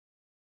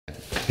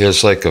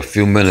Here's like a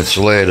few minutes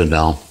later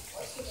now.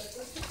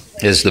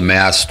 Here's the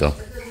master,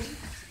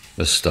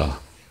 Mr.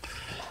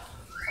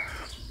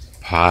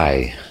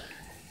 Pie.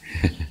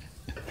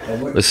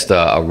 Mr.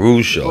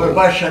 Arujo.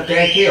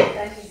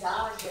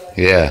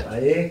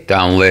 Yeah,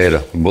 down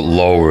later, but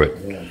lower it.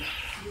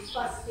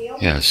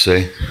 Yeah,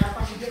 see?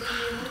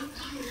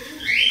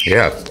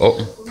 Yeah,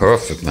 oh,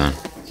 perfect, man.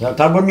 Já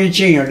tá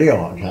bonitinho ali,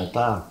 ó. Já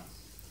tá.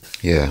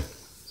 Yeah.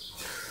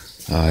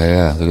 Oh,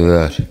 yeah, look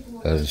at that.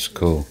 That is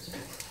cool.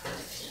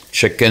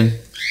 Chicken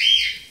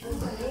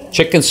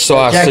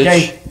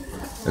sausage.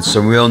 And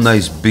some real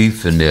nice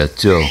beef in there,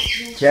 too.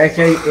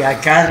 Checa aí, a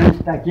carne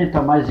tá aqui,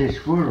 tá mais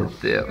escuro.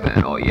 There,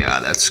 man. Oh, yeah,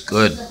 that's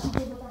good.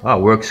 Oh,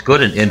 works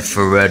good in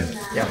infrared.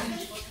 Yeah.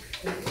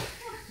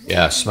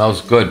 Yeah,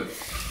 smells good.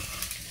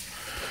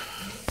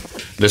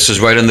 This is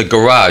right in the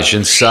garage,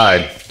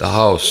 inside the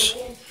house.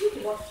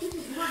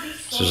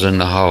 This is in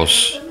the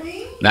house.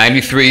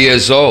 93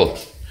 years old.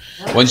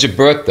 When's your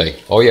birthday?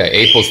 Oh, yeah,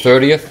 April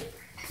 30th?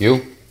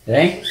 You?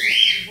 Hein?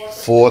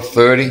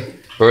 4:30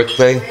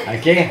 birthday?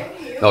 Aqui?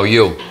 No,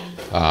 you.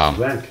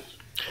 Quanto?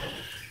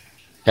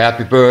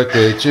 Happy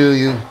birthday to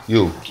you.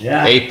 You.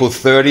 Yeah. April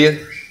 30th?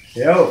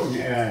 Eu?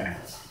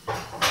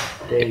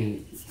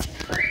 Tem.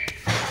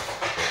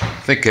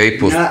 I think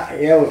April.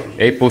 Eu.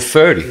 April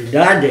 30.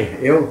 Idade?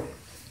 Eu.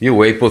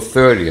 You, April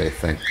 30, I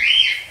think.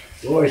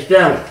 Ô,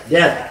 Estela,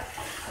 Deta.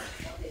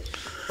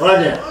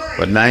 Olha.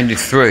 But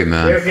 93,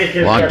 man.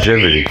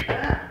 Longevity.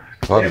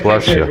 God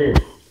bless you.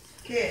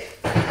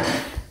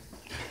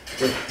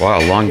 Wow,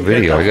 long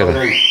video. I got a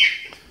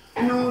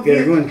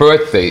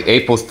birthday,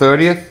 April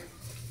 30th?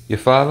 Your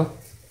father?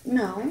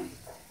 No.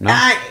 No?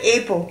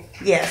 April,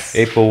 yes.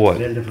 April what?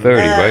 30,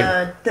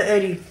 right?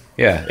 30.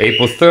 Yeah,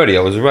 April 30,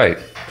 I was right.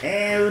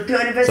 So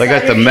So I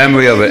got the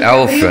memory of an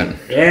elephant.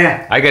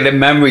 Yeah. I got the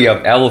memory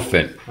of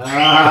elephant. All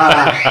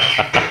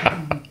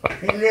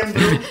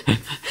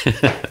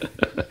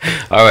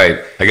right,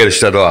 I got to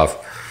shut off.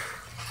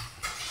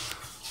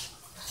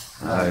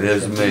 All right,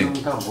 there's me.